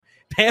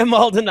Pam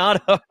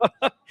Maldonado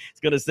is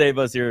going to save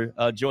us here.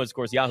 Joins, of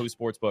course, Yahoo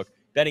Sportsbook,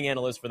 betting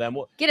analyst for them.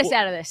 Get us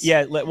out of this.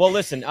 Yeah, well,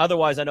 listen,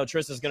 otherwise I know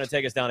Trista's going to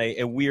take us down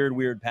a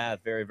weird path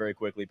very, very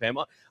quickly, Pam.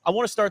 I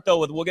want to start,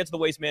 though, we'll get to the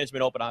Waste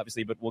Management Open,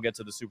 obviously, but we'll get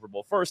to the Super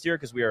Bowl first here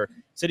because we are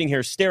sitting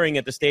here staring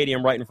at the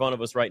stadium right in front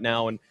of us right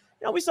now. And,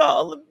 we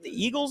saw the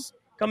Eagles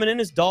coming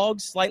in as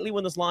dogs slightly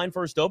when this line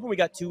first opened. We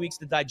got 2 weeks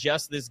to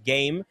digest this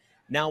game.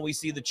 Now we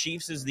see the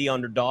Chiefs as the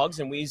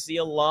underdogs, and we see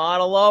a lot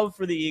of love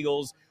for the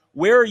Eagles.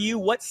 Where are you?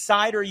 What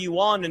side are you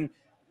on? And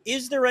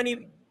is there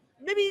maybe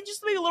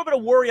a little bit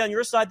of worry on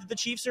your side that the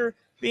Chiefs are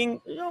being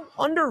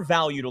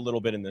undervalued a little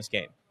bit in this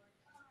game?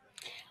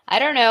 I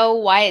don't know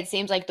why it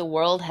seems like the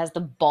world has the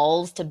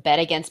balls to bet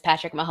against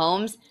Patrick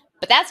Mahomes,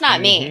 but that's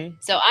not me.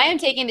 So I am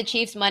taking the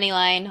Chiefs money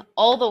line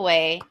all the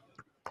way.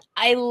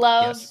 I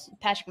love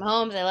Patrick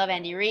Mahomes. I love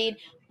Andy Reid.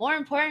 More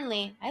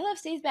importantly, I love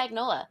Steve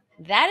Spagnuolo.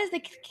 That is the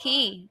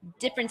key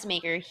difference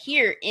maker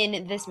here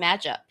in this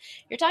matchup.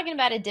 You're talking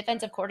about a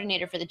defensive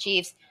coordinator for the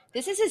Chiefs.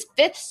 This is his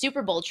 5th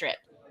Super Bowl trip.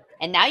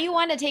 And now you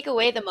want to take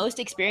away the most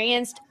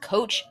experienced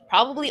coach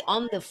probably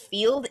on the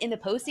field in the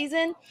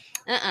postseason?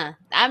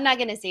 I'm not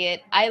going to see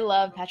it. I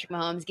love Patrick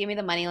Mahomes. Give me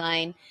the money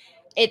line.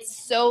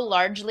 It's so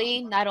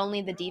largely not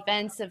only the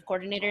defensive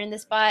coordinator in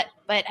this spot,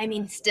 but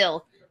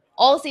still,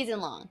 all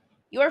season long,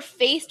 you are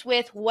faced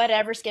with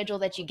whatever schedule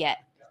that you get.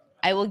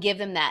 I will give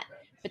them that.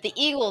 But the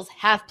Eagles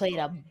have played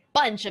a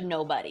bunch of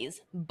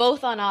nobodies,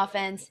 both on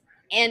offense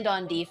and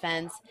on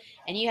defense.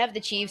 And you have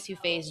the Chiefs who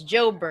face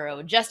Joe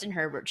Burrow, Justin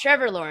Herbert,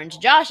 Trevor Lawrence,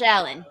 Josh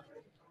Allen.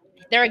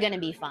 They're going to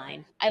be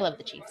fine. I love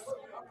the Chiefs.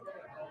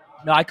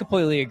 No, I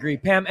completely agree.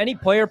 Pam, any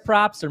player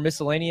props or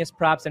miscellaneous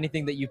props,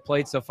 anything that you've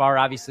played so far?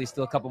 Obviously,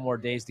 still a couple more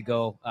days to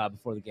go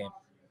before the game.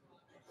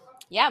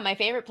 Yeah, my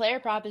favorite player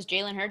prop is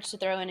Jalen Hurts to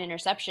throw an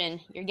interception.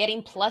 You're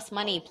getting plus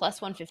money,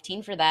 plus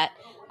 115 for that.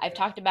 I've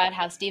talked about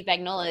how Steve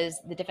Spagnuolo is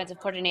the defensive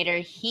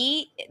coordinator.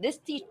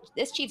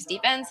 This Chiefs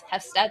defense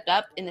have stepped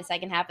up in the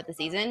second half of the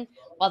season,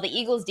 while the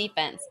Eagles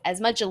defense,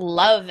 as much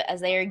love as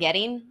they are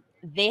getting,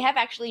 they have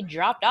actually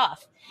dropped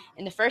off.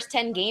 In the first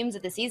 10 games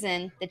of the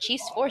season, the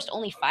Chiefs forced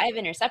only 5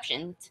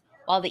 interceptions,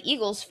 while the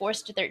Eagles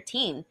forced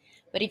 13.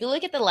 But if you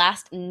look at the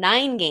last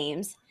 9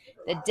 games,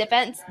 the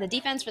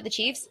defense for the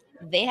Chiefs,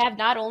 they have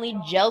not only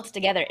gelled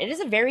together. It is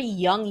a very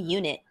young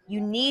unit.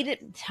 You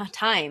need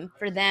time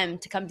for them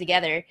to come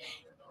together,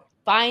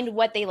 find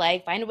what they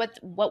like, find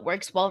what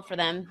works well for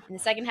them. In the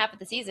second half of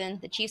the season,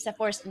 the Chiefs have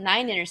forced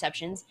 9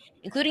 interceptions,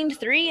 including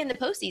 3 in the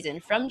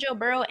postseason from Joe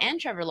Burrow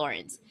and Trevor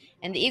Lawrence.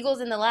 And the Eagles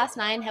in the last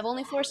 9 have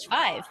only forced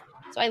 5.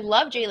 So I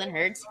love Jalen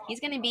Hurts. He's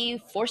going to be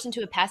forced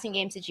into a passing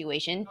game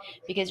situation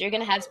because you're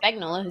going to have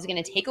Spagnuolo who's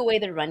going to take away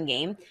the run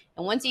game.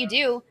 And once you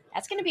do,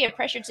 that's going to be a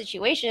pressured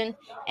situation.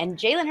 And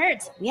Jalen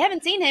Hurts, we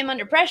haven't seen him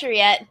under pressure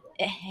yet.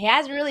 He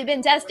hasn't really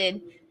been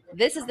tested.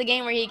 This is the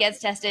game where he gets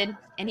tested,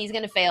 and he's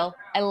going to fail.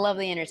 I love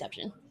the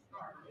interception.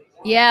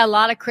 Yeah, a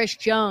lot of Chris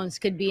Jones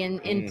could be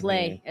in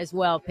play as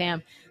well,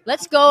 Pam.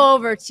 Let's go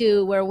over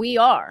to where we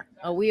are.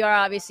 We are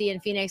obviously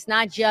in Phoenix,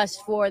 not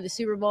just for the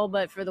Super Bowl,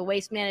 but for the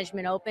Waste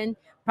Management Open.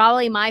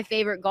 Probably my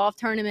favorite golf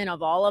tournament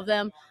of all of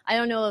them. I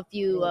don't know if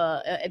you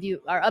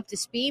are up to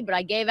speed, but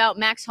I gave out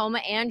Max Homa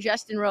and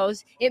Justin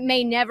Rose. It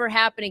may never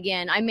happen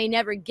again. I may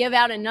never give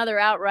out another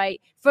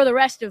outright for the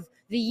rest of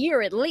the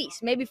year at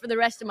least, maybe for the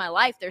rest of my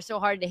life. They're so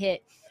hard to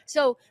hit.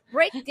 So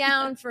break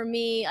down for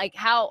me like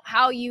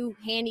how you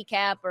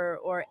handicap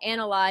or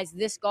analyze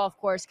this golf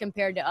course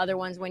compared to other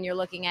ones when you're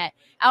looking at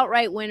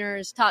outright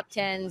winners, top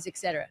tens,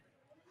 etc.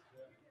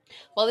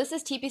 Well, this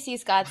is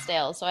TPC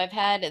Scottsdale, so I've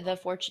had the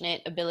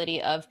fortunate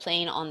ability of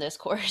playing on this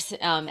course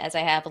as I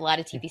have a lot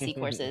of TPC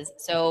courses.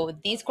 So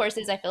these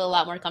courses I feel a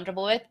lot more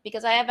comfortable with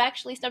because I have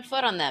actually stepped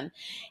foot on them.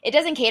 It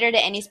doesn't cater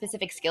to any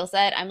specific skill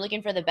set. I'm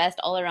looking for the best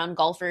all-around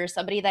golfer,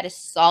 somebody that is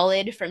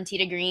solid from tee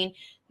to green,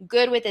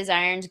 good with his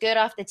irons, good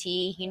off the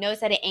tee. He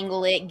knows how to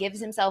angle it, gives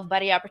himself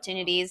buddy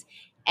opportunities,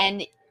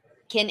 and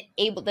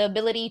the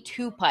ability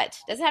to putt.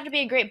 Doesn't have to be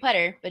a great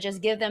putter, but just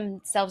give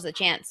themselves a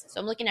chance. So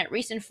I'm looking at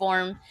recent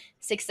form,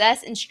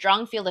 success in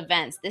strong field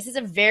events. This is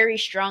a very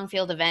strong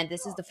field event.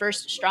 This is the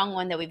first strong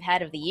one that we've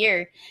had of the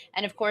year.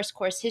 And of course,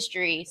 course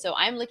history. So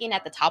I'm looking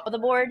at the top of the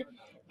board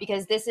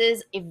because this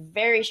is a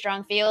very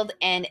strong field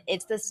and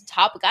it's the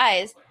top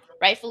guys,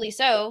 rightfully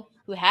so,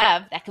 who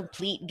have that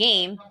complete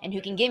game and who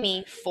can give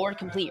me 4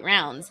 complete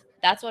rounds.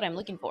 That's what I'm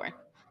looking for.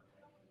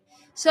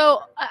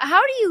 So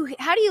how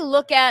do you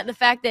look at the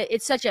fact that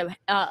it's such a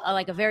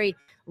very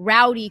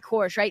rowdy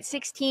course, right?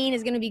 16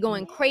 is going to be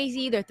going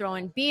crazy. They're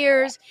throwing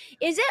beers.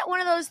 Is it one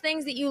of those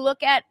things that you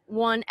look at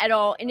one at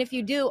all? And if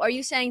you do, are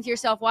you saying to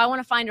yourself, well, I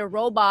want to find a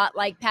robot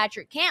like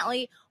Patrick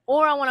Cantlay,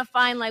 or I want to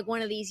find like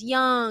one of these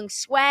young,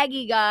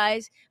 swaggy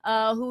guys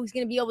who's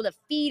going to be able to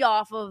feed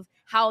off of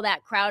how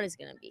that crowd is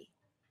going to be?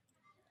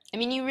 I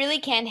mean, you really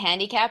can't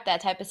handicap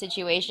that type of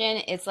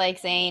situation. It's like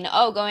saying,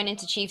 oh, going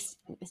into Chiefs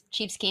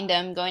Chiefs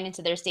Kingdom, going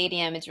into their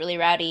stadium, it's really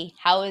rowdy.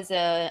 How's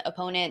an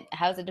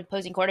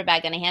opposing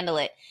quarterback going to handle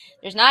it?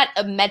 There's not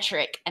a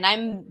metric, and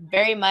I'm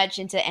very much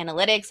into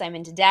analytics. I'm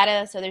into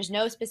data, so there's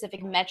no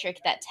specific metric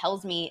that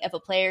tells me if a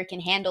player can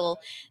handle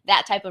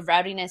that type of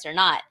rowdiness or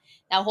not.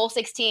 Now, hole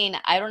 16,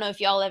 I don't know if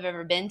y'all have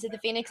ever been to the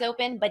Phoenix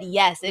Open, but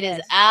yes, it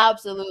is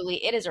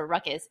absolutely, it is a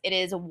ruckus. It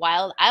is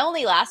wild. I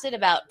only lasted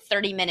about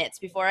 30 minutes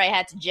before I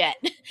had to jet.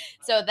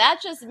 So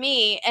that's just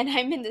me, and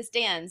I'm in the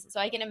stands. So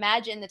I can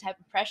imagine the type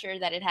of pressure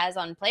that it has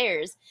on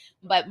players.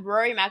 But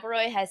Rory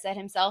McIlroy has said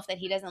himself that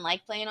he doesn't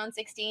like playing on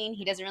 16.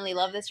 He doesn't really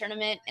love this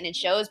tournament, and it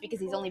shows because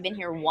he's only been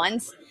here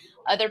once.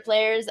 Other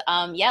players,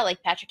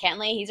 like Patrick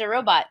Cantlay, he's a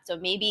robot. So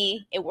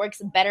maybe it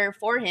works better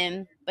for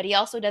him, but he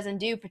also doesn't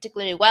do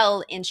particularly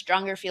well in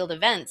stronger field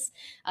events,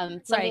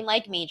 something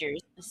like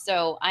majors.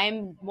 So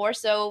I'm more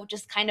so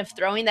just kind of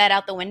throwing that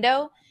out the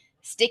window,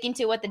 sticking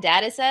to what the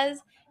data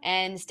says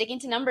and sticking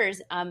to numbers.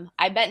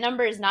 I bet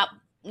numbers, not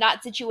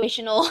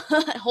situational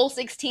hole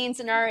 16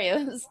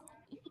 scenarios.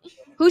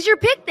 Who's your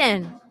pick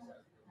then?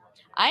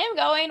 I am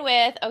going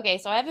with,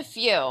 so I have a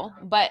few,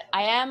 but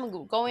I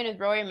am going with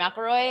Rory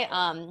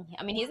McIlroy.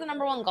 He's the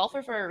number one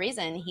golfer for a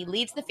reason. He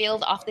leads the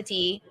field off the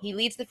tee. He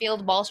leads the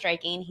field ball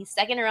striking. He's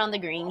second around the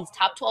green. He's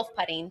top 12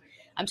 putting.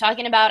 I'm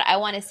talking about I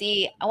want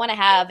to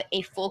have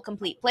a full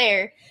complete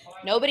player.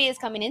 Nobody is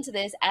coming into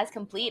this as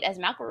complete as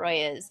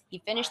McIlroy is.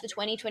 He finished the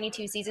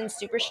 2022 season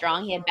super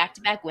strong. He had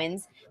back-to-back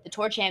wins, the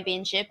Tour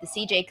Championship, the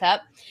CJ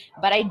Cup,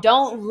 but I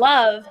don't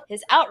love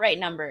his outright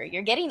number.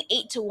 You're getting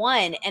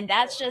 8-1, and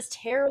that's just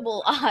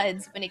terrible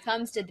odds when it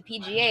comes to the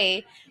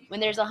PGA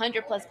when there's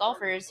 100+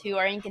 golfers who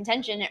are in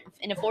contention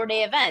in a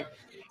 4-day event.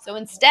 So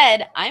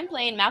instead, I'm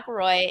playing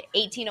McIlroy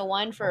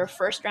 18-1 for a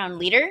first-round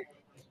leader.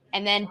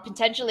 And then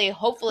potentially,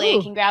 hopefully,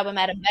 I can grab him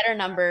at a better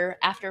number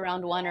after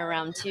round 1 or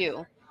round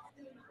 2.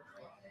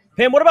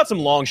 Pam, what about some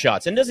long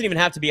shots? And it doesn't even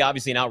have to be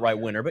obviously an outright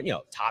winner, but,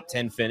 top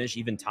 10 finish,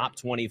 even top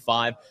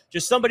 25.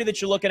 Just somebody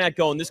that you're looking at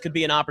going, this could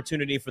be an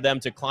opportunity for them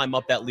to climb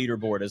up that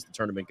leaderboard as the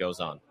tournament goes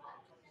on.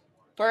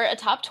 For a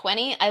top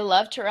 20, I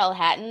love Tyrrell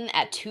Hatton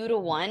at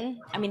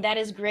 2-1. That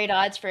is great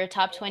odds for a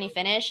top 20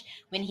 finish.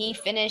 When he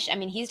finished,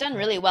 he's done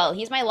really well.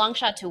 He's my long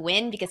shot to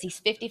win because he's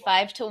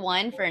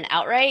 55-1 for an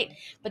outright,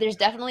 but there's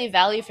definitely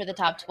value for the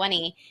top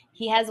 20.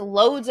 He has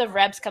loads of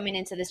reps coming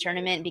into this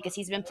tournament because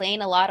he's been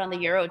playing a lot on the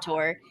Euro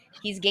Tour.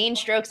 He's gained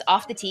strokes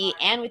off the tee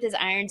and with his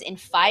irons in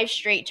 5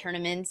 straight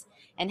tournaments.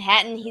 And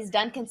Hatton, he's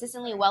done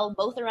consistently well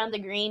both around the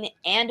green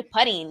and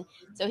putting.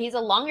 So he's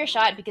a longer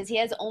shot because he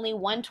has only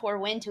 1 tour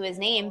win to his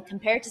name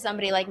compared to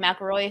somebody like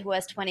McIlroy who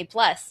has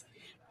 20+.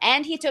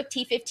 And he took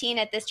T15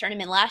 at this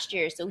tournament last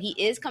year. So he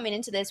is coming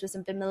into this with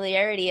some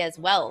familiarity as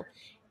well.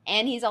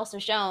 And he's also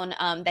shown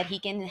that he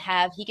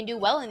can do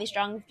well in these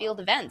strong field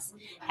events.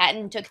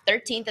 Hatton took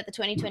 13th at the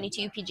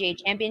 2022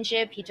 PGA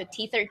Championship. He took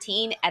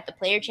T13 at the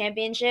Player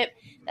Championship.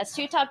 That's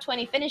 2 top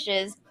 20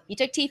 finishes. He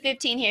took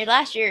T15 here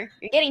last year.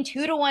 You're getting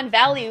 2-1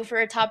 value for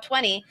a top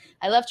 20.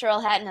 I love Tyrrell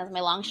Hatton as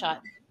my long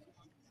shot.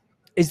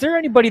 Is there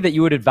anybody that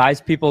you would advise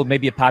people,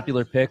 maybe a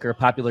popular pick or a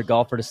popular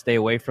golfer, to stay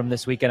away from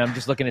this weekend? I'm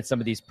just looking at some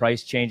of these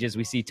price changes.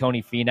 We see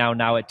Tony Finau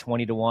now at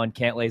 20-1.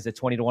 Cantlay's at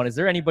 20-1. Is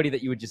there anybody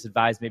that you would just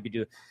advise maybe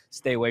to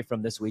stay away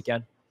from this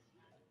weekend?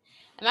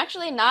 I'm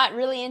actually not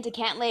really into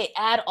Cantlay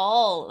at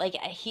all.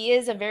 He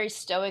is a very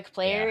stoic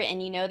player,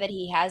 and you know that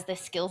he has the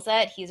skill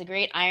set. He's a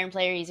great iron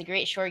player. He's a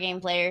great short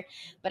game player.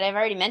 But I've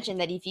already mentioned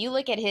that if you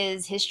look at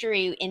his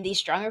history in these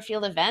stronger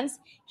field events,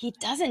 he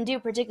doesn't do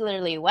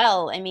particularly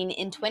well.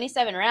 In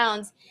 27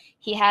 rounds,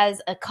 he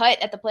has a cut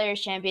at the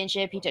Players'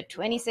 Championship. He took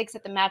 26th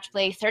at the Match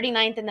Play,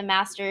 39th in the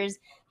Masters.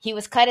 He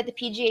was cut at the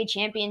PGA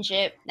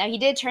Championship. Now, he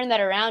did turn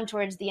that around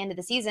towards the end of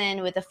the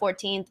season with a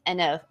 14th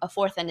and a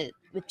 4th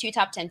with 2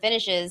 top 10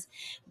 finishes,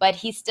 but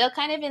he's still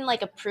kind of in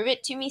a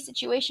prove-it-to-me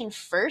situation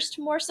first,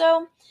 more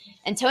so.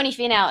 And Tony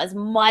Finau, as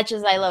much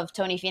as I love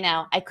Tony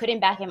Finau, I couldn't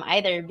back him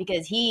either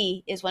because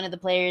he is one of the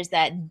players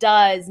that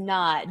does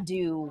not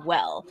do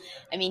well.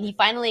 He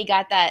finally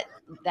got that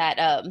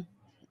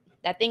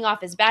thing off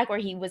his back where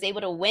he was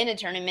able to win a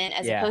tournament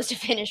as opposed to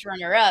finish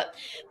runner-up.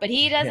 But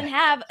he doesn't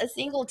have a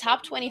single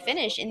top 20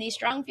 finish in these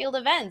strong field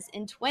events.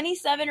 In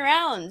 27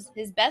 rounds,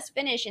 his best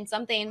finish in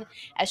something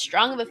as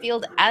strong of a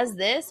field as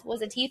this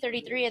was a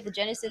T33 at the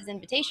Genesis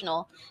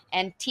Invitational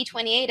and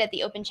T28 at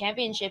the Open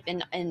Championship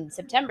in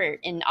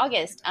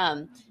August.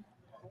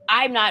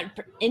 I'm not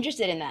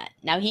interested in that.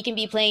 Now, he can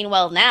be playing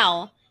well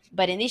now,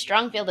 but in these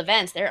strong field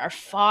events, there are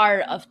far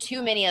of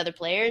too many other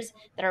players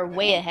that are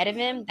way ahead of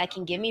him that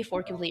can give me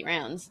 4 complete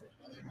rounds.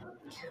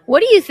 What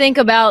do you think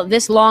about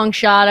this long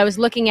shot? I was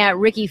looking at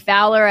Ricky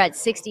Fowler at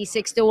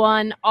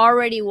 66-1,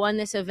 already won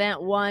this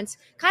event once,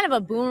 kind of a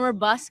boomer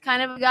bust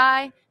kind of a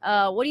guy.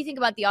 What do you think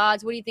about the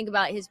odds? What do you think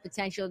about his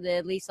potential to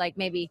at least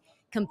maybe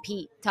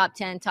compete top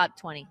 10, top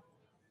 20?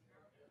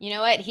 You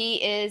know what? He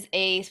is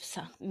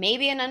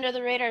maybe an under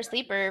the radar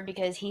sleeper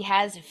because he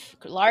has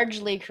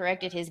largely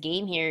corrected his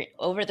game here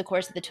over the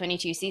course of the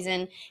 22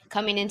 season,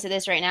 coming into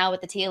this right now with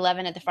the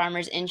T11 at the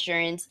Farmers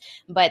Insurance.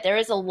 But there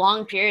was a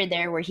long period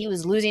there where he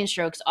was losing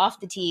strokes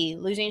off the tee,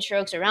 losing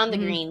strokes around the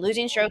green,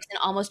 losing strokes in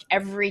almost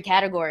every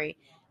category.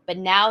 But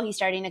now he's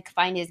starting to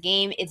find his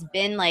game. It's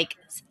been like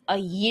a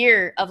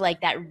year of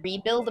like that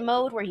rebuild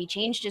mode where he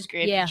changed his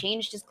grip, he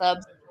changed his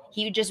clubs.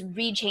 He just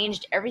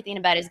re-changed everything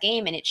about his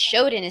game, and it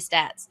showed in his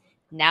stats.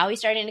 Now he's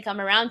starting to come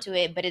around to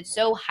it, but it's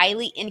so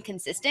highly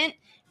inconsistent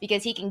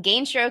because he can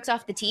gain strokes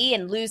off the tee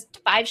and lose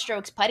 5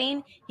 strokes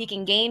putting. He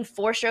can gain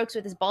 4 strokes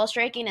with his ball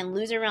striking and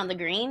lose around the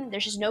green.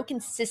 There's just no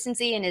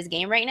consistency in his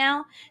game right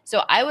now.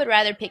 So I would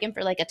rather pick him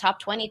for like a top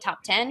 20,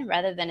 top 10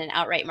 rather than an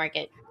outright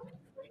market.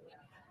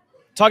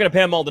 Talking to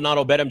Pam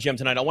Maldonado, BetMGM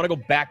tonight. I want to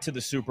go back to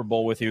the Super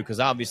Bowl with you because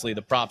obviously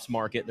the props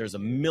market, there's a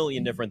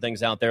million different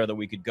things out there that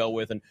we could go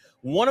with. And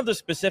one of the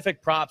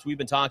specific props we've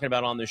been talking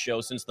about on this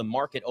show since the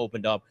market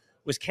opened up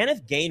was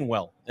Kenneth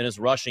Gainwell and his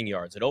rushing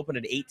yards. It opened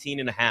at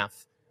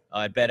 18.5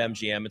 at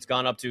BetMGM. It's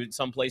gone up to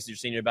some places you're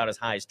seeing it about as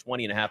high as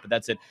 20.5, but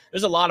that's it.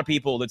 There's a lot of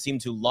people that seem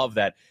to love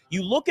that.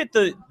 You look at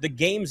the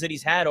games that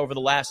he's had over the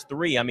last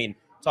 3. I mean,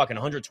 talking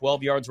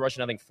 112 yards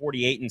rushing, I think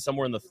 48 and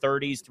somewhere in the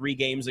 30s 3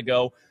 games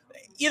ago.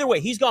 Either way,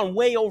 he's gone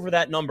way over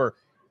that number.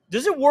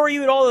 Does it worry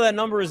you at all that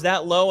number is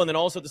that low and then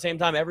also at the same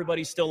time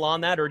everybody's still on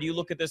that? Or do you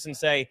look at this and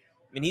say,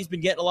 I mean, he's been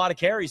getting a lot of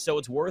carries, so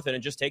it's worth it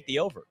and just take the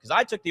over? Because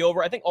I took the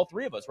over. I think all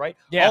 3 of us, right?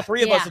 Yeah. All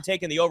 3 of us had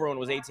taken the over when it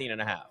was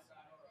 18.5.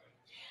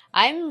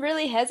 I'm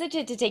really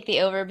hesitant to take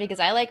the over because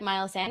I like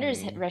Miles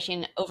Sanders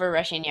rushing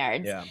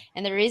yards. Yeah.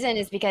 And the reason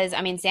is because,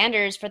 I mean,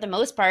 Sanders, for the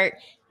most part,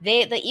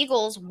 the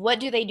Eagles, what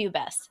do they do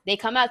best? They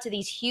come out to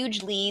these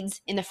huge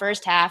leads in the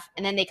first half,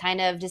 and then they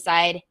kind of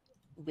decide,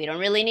 we don't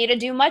really need to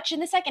do much in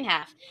the second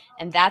half.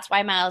 And that's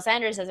why Miles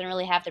Sanders doesn't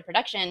really have the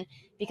production,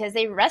 because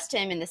they rest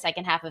him in the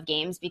second half of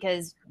games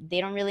because they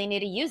don't really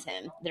need to use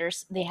him.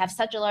 They have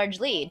such a large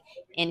lead.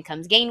 In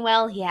comes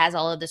Gainwell. He has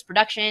all of this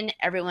production.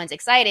 Everyone's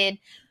excited.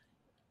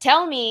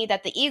 Tell me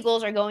that the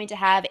Eagles are going to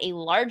have a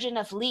large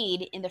enough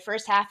lead in the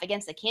first half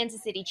against the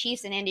Kansas City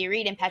Chiefs and Andy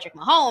Reid and Patrick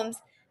Mahomes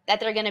that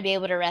they're going to be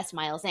able to rest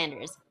Miles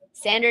Sanders.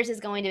 Sanders is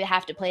going to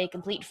have to play a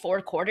complete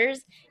 4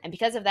 quarters, and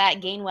because of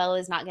that, Gainwell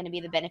is not going to be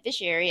the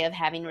beneficiary of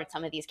having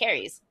some of these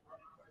carries.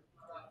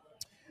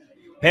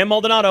 Pam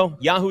Maldonado,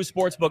 Yahoo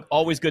Sportsbook.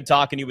 Always good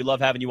talking to you. We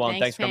love having you on.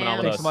 Thanks for coming on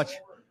with us. Thanks so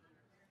much.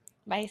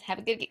 Bye. Have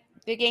a good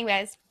game,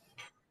 guys.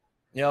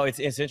 You know, it's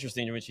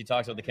interesting when she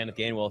talks about the Kenneth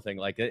Gainwell thing.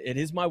 Like, it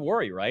is my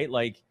worry, right?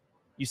 Like,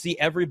 you see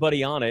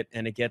everybody on it,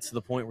 and it gets to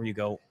the point where you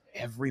go,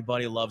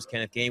 everybody loves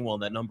Kenneth Gainwell,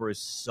 and that number is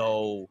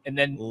so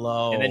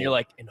low. And then you're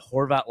like, and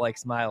Horvat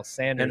likes Miles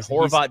Sanders. And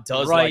Horvat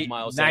does like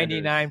Miles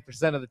Sanders.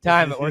 99% of the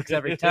time. It works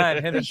every time.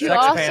 Him and You Sex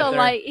also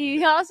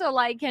Panther.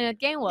 like Kenneth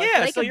Gainwell.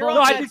 Yeah, they so could you're both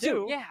on No, I that do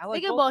too. Yeah, I like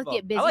They could both both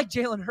get of them. busy. I like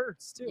Jalen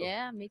Hurts too.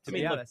 Yeah, me too. To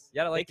be honest, you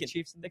gotta like the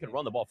Chiefs. They can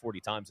run the ball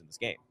 40 times in this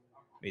game.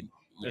 I mean,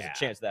 there's a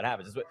chance that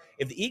happens.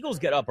 If the Eagles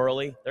get up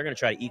early, they're going to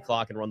try to eat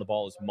clock and run the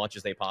ball as much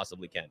as they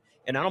possibly can.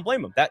 And I don't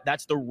blame them.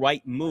 That's the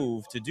right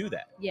move to do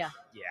that. Yeah.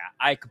 Yeah,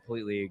 I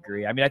completely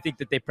agree. I mean, I think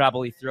that they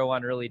probably throw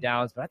on early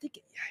downs, but I think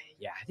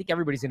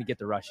everybody's going to get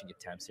the rushing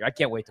attempts here. I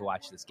can't wait to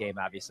watch this game,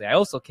 obviously. I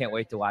also can't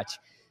wait to watch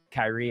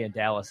Kyrie in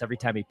Dallas every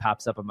time he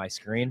pops up on my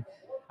screen.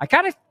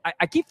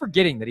 I keep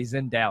forgetting that he's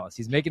in Dallas.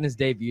 He's making his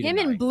debut Him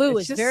tonight. in blue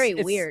It's is very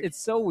weird. It's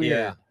so weird.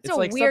 Yeah. It's a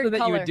like weird something that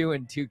you color. would do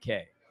in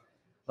 2K.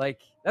 Like,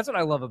 that's what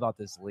I love about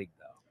this league,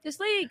 though. This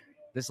league.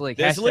 This league.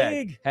 This hashtag,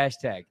 league.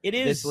 Hashtag. It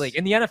is. This league.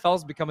 And the NFL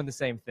is becoming the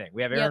same thing.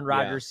 We have Aaron Yep.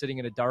 Rodgers sitting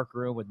in a dark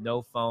room with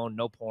no phone,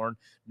 no porn,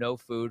 no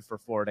food for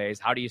 4 days.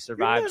 How do you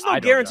survive? There's no I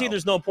don't guarantee know.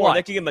 there's no porn. What?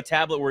 They could give him a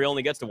tablet where he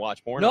only gets to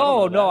watch porn.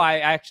 No,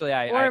 I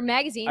Or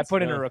magazines. I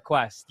put in Yeah. a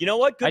request. You know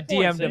what? Good I DM'd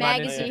point, him on Sam.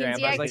 magazines. Instagram.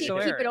 Yeah, I was like, keep, so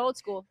keep Aaron, it old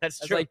school.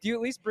 That's I was true. like, do you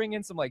at least bring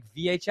in some like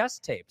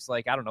VHS tapes?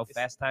 Like, I don't know,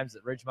 Fast Times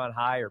at Ridgemont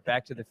High or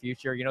Back to the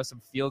Future,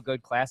 some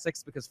feel-good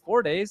classics? Because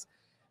 4 days,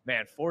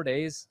 man, 4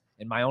 days,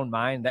 in my own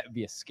mind, that would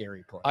be a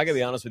scary place. I got to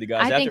be honest with you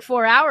guys. I think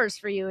 4 hours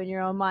for you in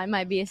your own mind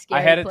might be a scary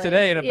I had it place.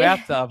 today in a Yeah.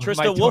 bathtub.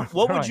 Trista,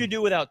 what would you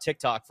do without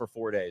TikTok for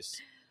 4 days?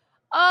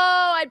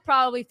 Oh, I'd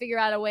probably figure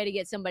out a way to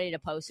get somebody to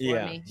post for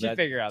Yeah. me. She'd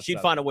figure out She'd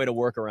something. find a way to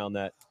work around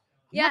that.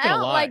 Yeah, not I gonna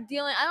don't lie.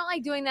 I don't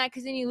like doing that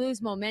because then you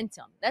lose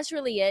momentum. That's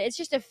really it. It's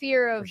just a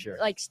fear of sure.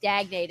 like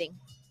stagnating.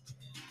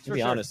 To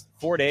be honest,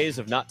 4 days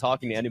of not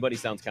talking to anybody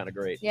sounds kind of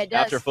great. Yeah, it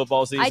does. After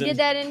football season. I did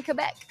that in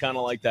Quebec. Kind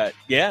of like that.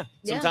 Yeah.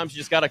 Yeah. Sometimes you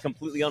just got to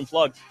completely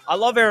unplug. I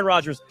love Aaron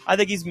Rodgers. I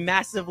think he's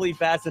massively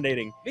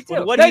fascinating. Me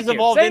too. What Thank he's you.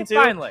 evolved Say it into.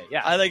 finally.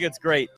 Yeah. I think it's great.